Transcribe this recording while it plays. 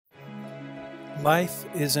Life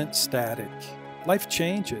isn't static. Life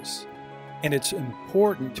changes, and it's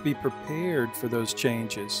important to be prepared for those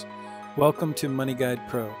changes. Welcome to Money Guide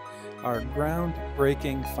Pro, our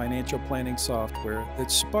groundbreaking financial planning software that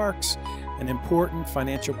sparks an important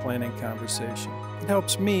financial planning conversation. It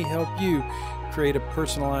helps me help you create a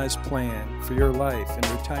personalized plan for your life and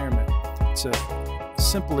retirement. It's a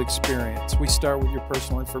simple experience. We start with your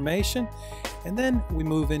personal information, and then we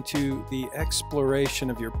move into the exploration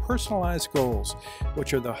of your personalized goals,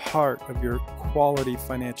 which are the heart of your quality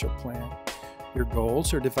financial plan. Your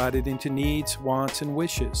goals are divided into needs, wants, and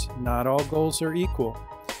wishes. Not all goals are equal.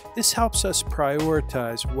 This helps us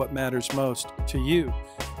prioritize what matters most to you: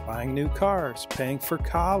 buying new cars, paying for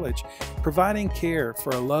college, providing care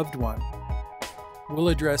for a loved one. We'll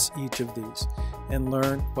address each of these and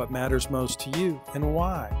learn what matters most to you and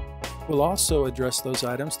why. We'll also address those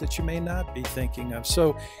items that you may not be thinking of.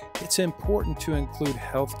 So it's important to include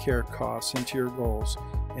healthcare costs into your goals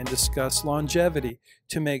and discuss longevity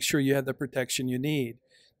to make sure you have the protection you need.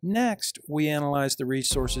 Next, we analyze the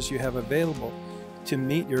resources you have available to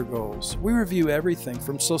meet your goals. We review everything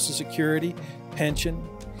from Social Security, pension,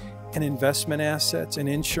 and investment assets and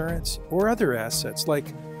insurance or other assets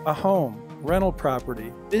like a home, rental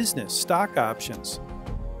property, business, stock options.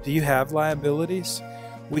 Do you have liabilities?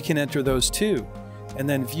 We can enter those too, and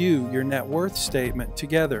then view your net worth statement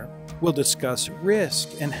together. We'll discuss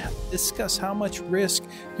risk and discuss how much risk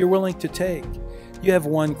you're willing to take. You have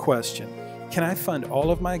one question: can I fund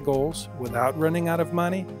all of my goals without running out of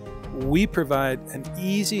money? We provide an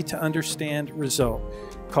easy to understand result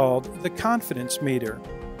called the confidence meter.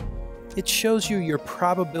 It shows you your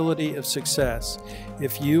probability of success.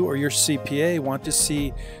 If you or your CPA want to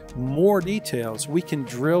see more details, we can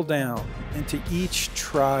drill down into each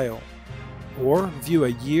trial or view a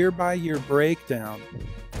year-by-year breakdown.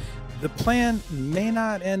 The plan may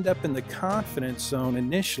not end up in the confidence zone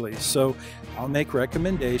initially, so I'll make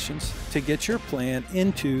recommendations to get your plan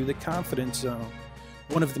into the confidence zone.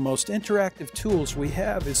 One of the most interactive tools we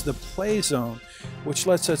have is the play zone, which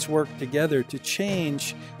lets us work together to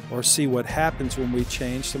change or see what happens when we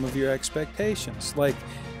change some of your expectations, like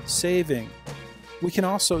saving. We can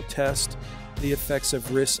also test the effects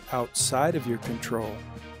of risks outside of your control.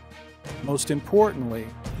 Most importantly,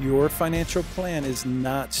 your financial plan is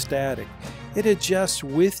not static. It adjusts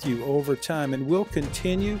with you over time and will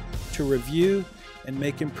continue to review and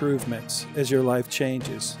make improvements as your life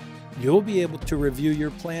changes. You'll be able to review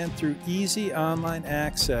your plan through easy online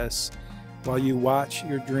access while you watch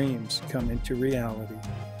your dreams come into reality.